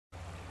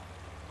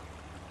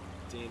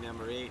Day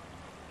number 8.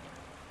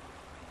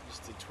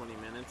 Just did 20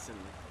 minutes and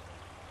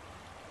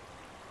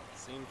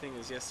same thing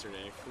as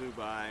yesterday. Flew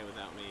by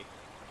without me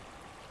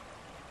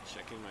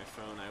checking my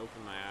phone. I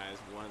opened my eyes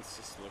once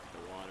just to look at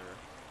the water.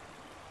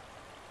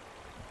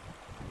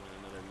 And then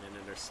another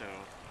minute or so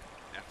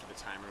after the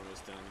timer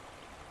was done.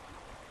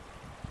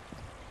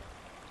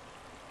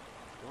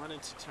 I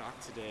wanted to talk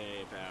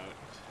today about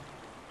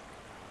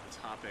a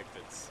topic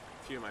that's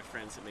a few of my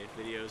friends have made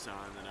videos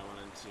on that I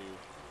wanted to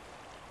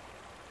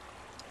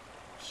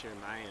share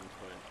my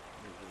input,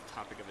 the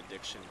topic of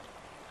addiction.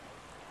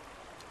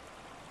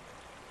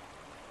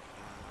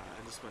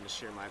 I just wanted to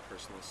share my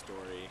personal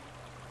story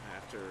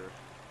after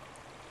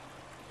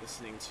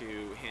listening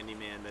to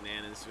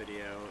HandyManBananas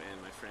video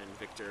and my friend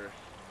Victor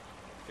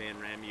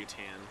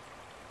VanRambutan,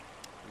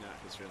 not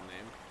his real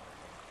name,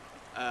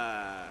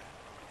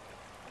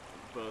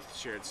 both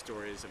shared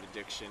stories of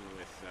addiction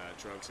with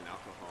drugs and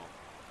alcohol.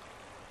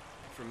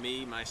 For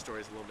me, my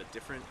story is a little bit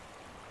different.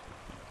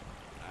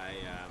 I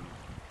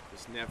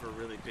was never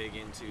really big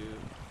into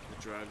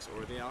the drugs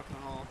or the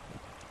alcohol.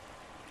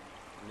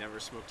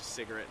 Never smoked a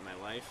cigarette in my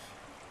life.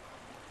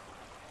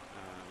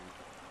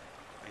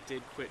 I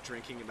did quit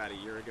drinking about a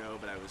year ago,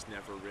 but I was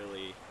never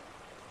really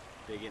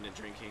big into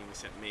drinking,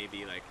 except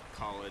maybe like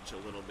college a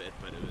little bit,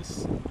 but it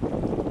was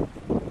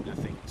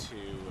nothing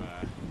too,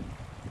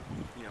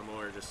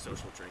 more just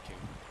social drinking.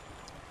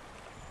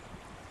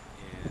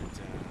 And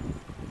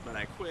but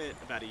I quit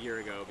about a year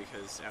ago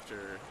because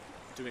after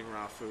doing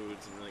raw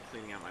foods and really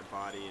cleaning out my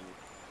body and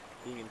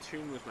being in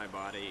tune with my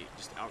body,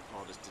 just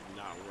alcohol just did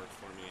not work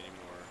for me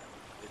anymore.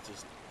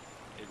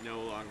 It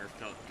no longer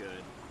felt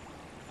good.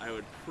 I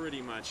would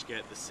pretty much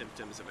get the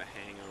symptoms of a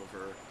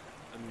hangover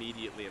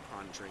immediately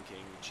upon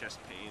drinking, chest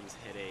pains,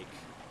 headache.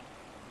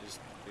 It was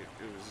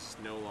just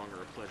no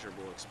longer a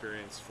pleasurable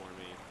experience for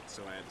me,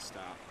 so I had to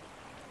stop.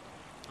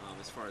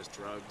 As far as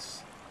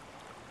drugs,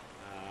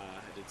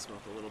 I did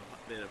smoke a little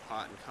bit of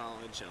pot in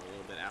college and a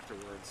little bit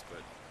afterwards,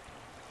 but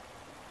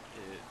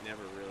it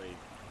never really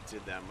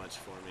did that much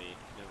for me.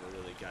 Never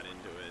really got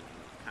into it, and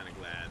I'm kind of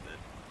glad that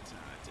I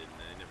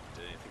never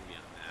did anything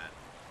beyond that.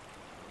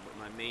 But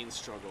my main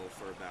struggle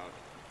for about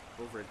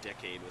over a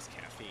decade was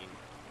caffeine.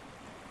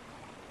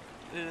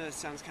 It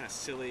sounds kind of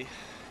silly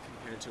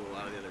compared to a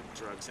lot of the other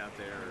drugs out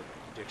there, or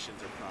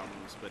addictions or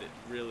problems, but it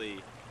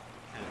really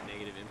had a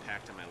negative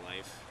impact on my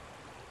life.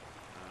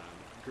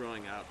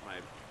 Growing up,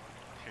 my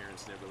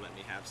parents never let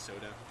me have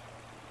soda,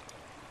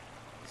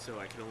 so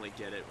I could only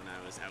get it when I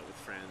was out with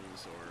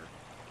friends or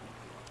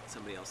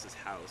somebody else's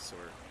house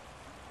or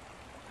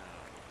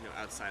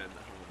outside of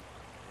the home.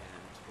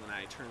 And when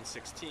I turned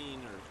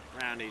 16, or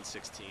around age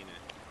 16,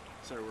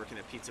 I started working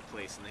at a pizza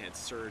place, and they had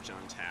Surge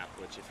on tap,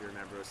 which, if you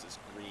remember, was this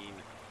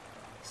green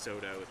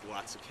soda with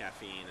lots of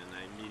caffeine, and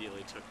I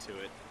immediately took to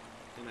it.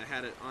 And I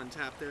had it on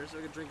tap there, so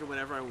I could drink it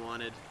whenever I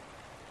wanted.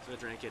 So I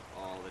drank it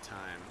all the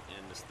time,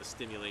 and the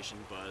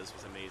stimulation buzz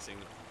was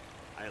amazing.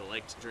 I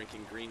liked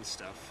drinking green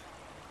stuff,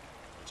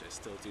 which I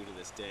still do to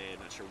this day. I'm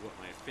not sure what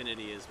my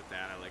affinity is with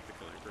that. I like the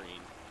color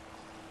green.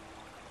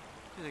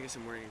 And I guess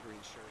I'm wearing a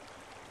green shirt.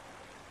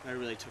 I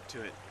really took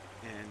to it,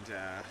 and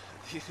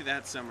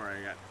that summer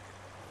I got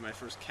my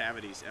first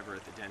cavities ever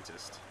at the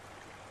dentist.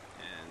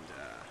 And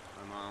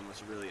my mom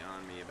was really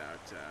on me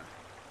about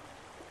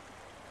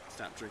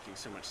stop drinking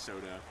so much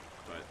soda,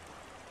 but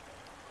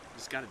I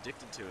just got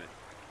addicted to it.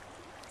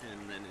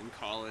 And then in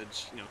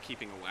college,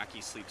 keeping a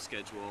wacky sleep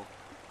schedule,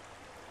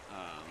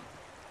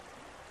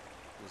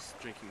 was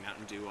drinking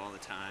Mountain Dew all the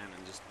time,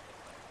 and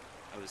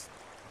I was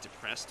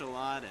depressed a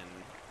lot,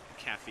 and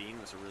caffeine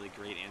was a really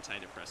great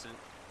antidepressant.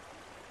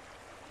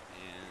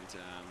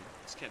 And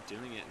just kept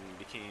doing it and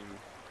became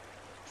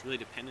really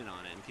dependent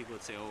on it. And people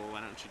would say, "Oh, why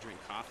don't you drink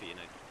coffee?" And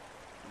I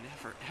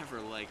never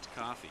ever liked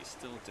coffee.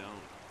 Still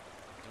don't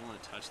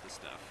want to touch the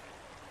stuff.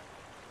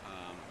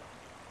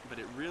 But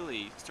it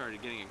really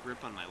started getting a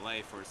grip on my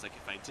life, where it's like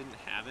if I didn't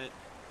have it,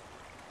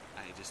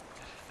 I just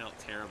felt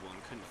terrible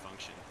and couldn't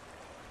function.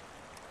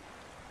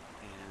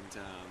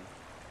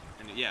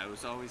 And yeah, it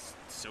was always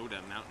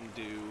soda, Mountain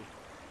Dew,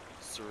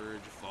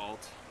 Surge,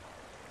 Vault.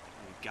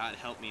 And God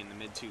help me in the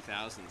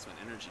mid-2000s when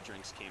energy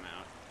drinks came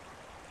out.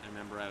 I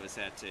remember I was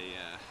at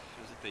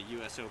the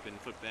U.S. Open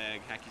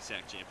Footbag Hacky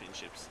Sack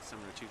Championships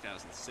summer of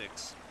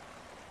 2006,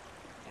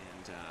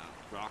 and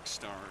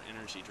Rockstar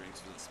Energy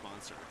Drinks was a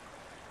sponsor.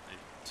 I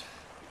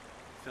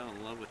fell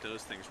in love with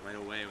those things right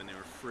away when they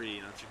were free,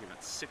 and I was drinking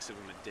about 6 of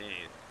them a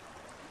day.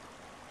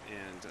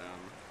 And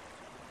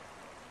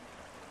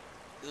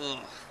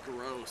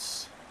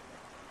gross.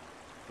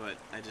 But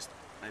I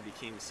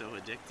became so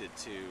addicted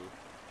to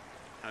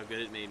how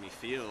good it made me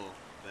feel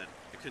that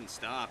I couldn't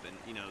stop. And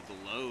the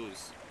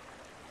lows,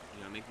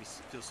 make me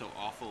feel so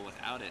awful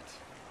without it.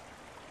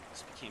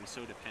 Just became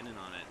so dependent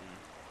on it. And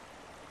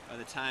by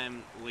the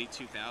time late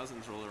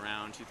 2000s rolled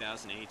around,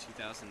 2008,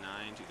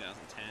 2009,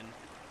 2010,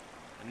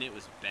 and it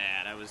was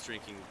bad. I was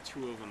drinking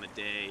 2 of them a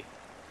day,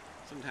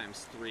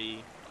 sometimes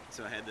 3.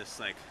 So I had this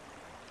 $5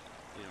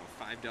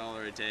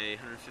 a day,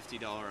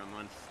 $150 a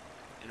month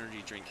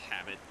energy drink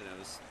habit that I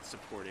was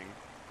supporting.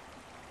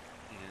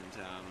 And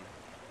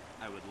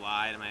I would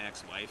lie to my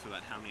ex-wife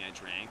about how many I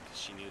drank, because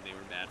she knew they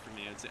were bad for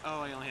me. I would say,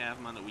 oh, I only have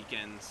them on the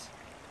weekends,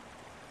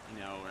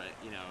 or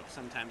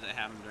sometimes I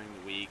have them during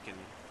the week, and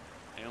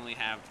I only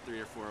have 3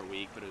 or 4 a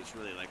week, but it was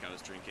really like I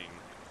was drinking,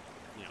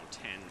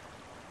 10,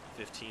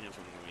 15 of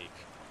them a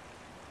week.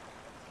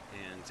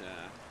 And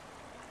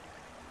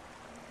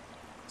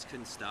just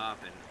couldn't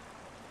stop, and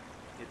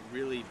it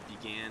really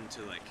began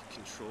to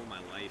control my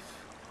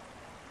life,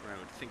 where I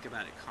would think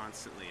about it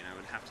constantly, and I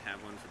would have to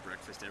have one for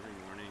breakfast every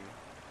morning,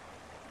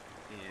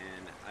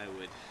 and I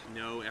would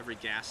know every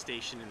gas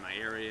station in my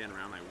area and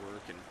around my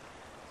work, and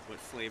what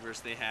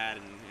flavors they had,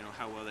 and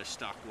how well their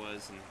stock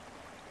was, and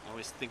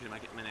always thinking about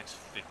getting my next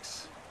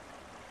fix.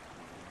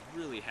 I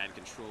really had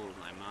control of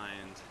my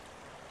mind,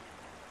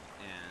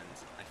 and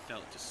I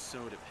felt just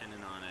so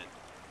dependent on it.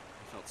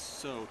 I felt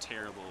so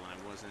terrible when I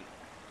wasn't,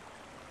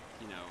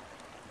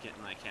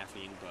 getting my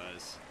caffeine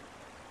buzz.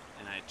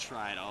 And I had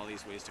tried all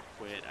these ways to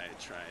quit. I had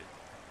tried,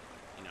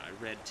 I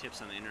read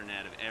tips on the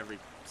internet of every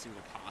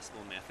single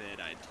possible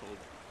method. I had told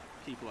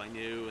people I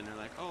knew, and they're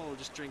like, oh,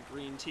 just drink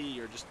green tea,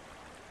 or just,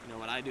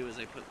 what I do is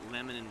I put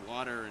lemon in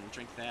water and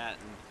drink that,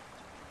 and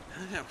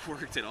none of that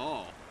worked at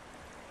all.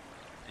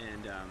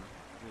 And I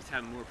was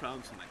having more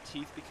problems with my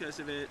teeth because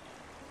of it,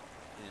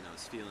 and I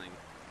was feeling,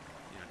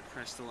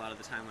 depressed a lot of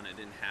the time when I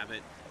didn't have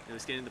it. It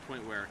was getting to the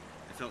point where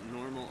I felt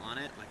normal on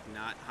it,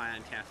 not high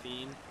on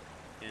caffeine,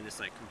 and just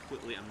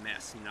completely a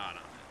mess not on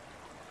it.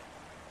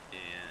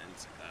 And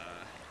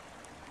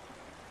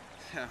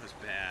that was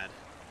bad.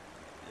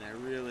 And I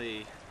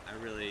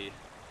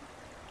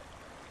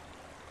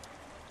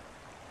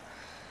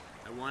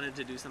wanted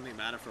to do something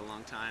about it for a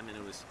long time, and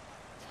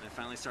I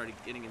finally started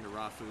getting into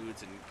raw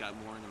foods and got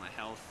more into my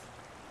health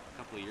a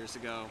couple of years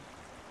ago.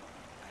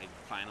 I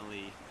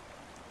finally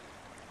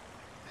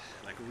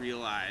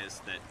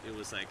realized that it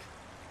was the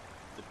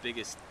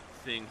biggest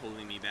thing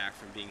holding me back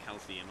from being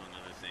healthy, among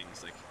other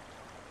things.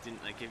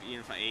 Even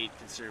if I ate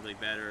considerably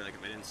better,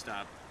 if I didn't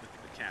stop with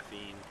the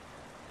caffeine,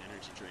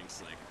 energy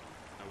drinks, I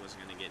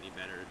wasn't going to get any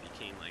better. It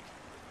became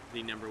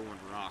the #1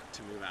 rock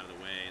to move out of the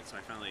way. And so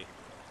I finally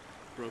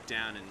broke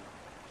down and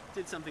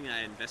did something that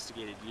I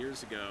investigated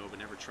years ago but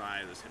never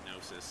tried. It was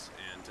hypnosis,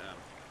 and I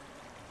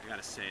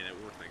gotta say that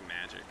worked like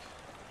magic.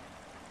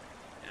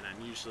 And I'm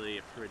usually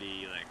a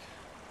pretty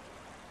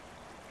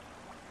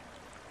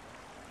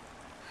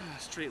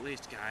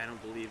straight-laced guy. I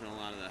don't believe in a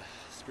lot of the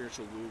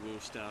spiritual woo-woo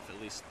stuff. At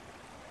least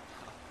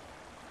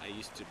I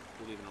used to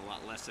believe in a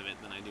lot less of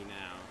it than I do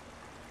now.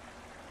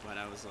 But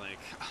I was like,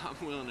 I'm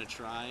willing to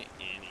try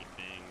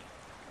anything.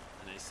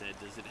 And I said,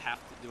 do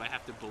I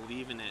have to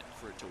believe in it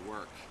for it to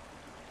work?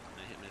 And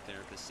the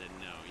hypnotherapist said,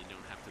 no, you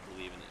don't have to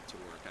believe in it to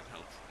work. I've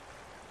helped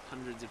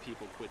hundreds of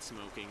people quit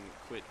smoking,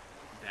 quit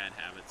bad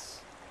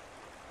habits.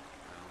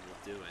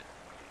 We'll do it.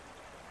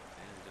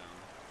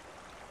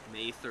 And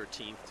May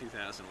 13th,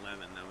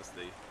 2011, that was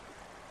the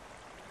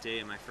day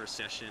of my first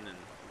session, and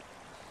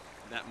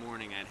that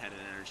morning I'd had an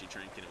energy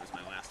drink, and it was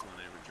my last one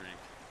I ever drank.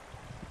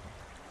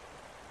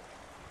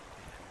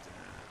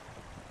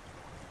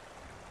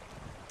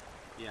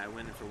 Yeah, I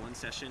went in for one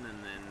session,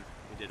 and then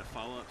we did a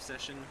follow-up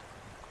session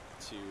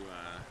to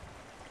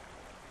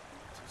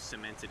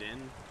cement it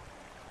in.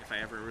 If I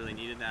ever really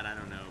needed that, I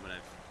don't know, but I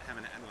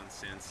haven't had one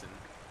since, and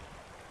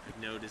I have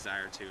no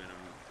desire to, and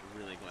I'm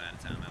really glad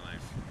it's out of my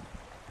life.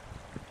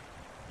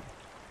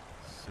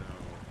 So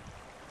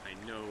I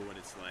know what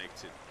it's like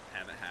to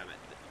have a habit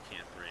that you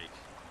can't break.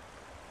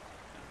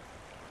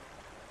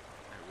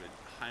 I would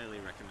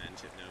highly recommend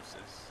hypnosis.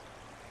 It's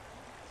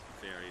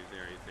very,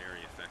 very,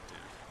 very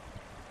effective.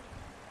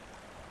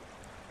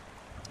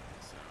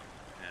 So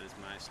that is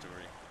my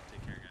story.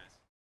 Take care, guys.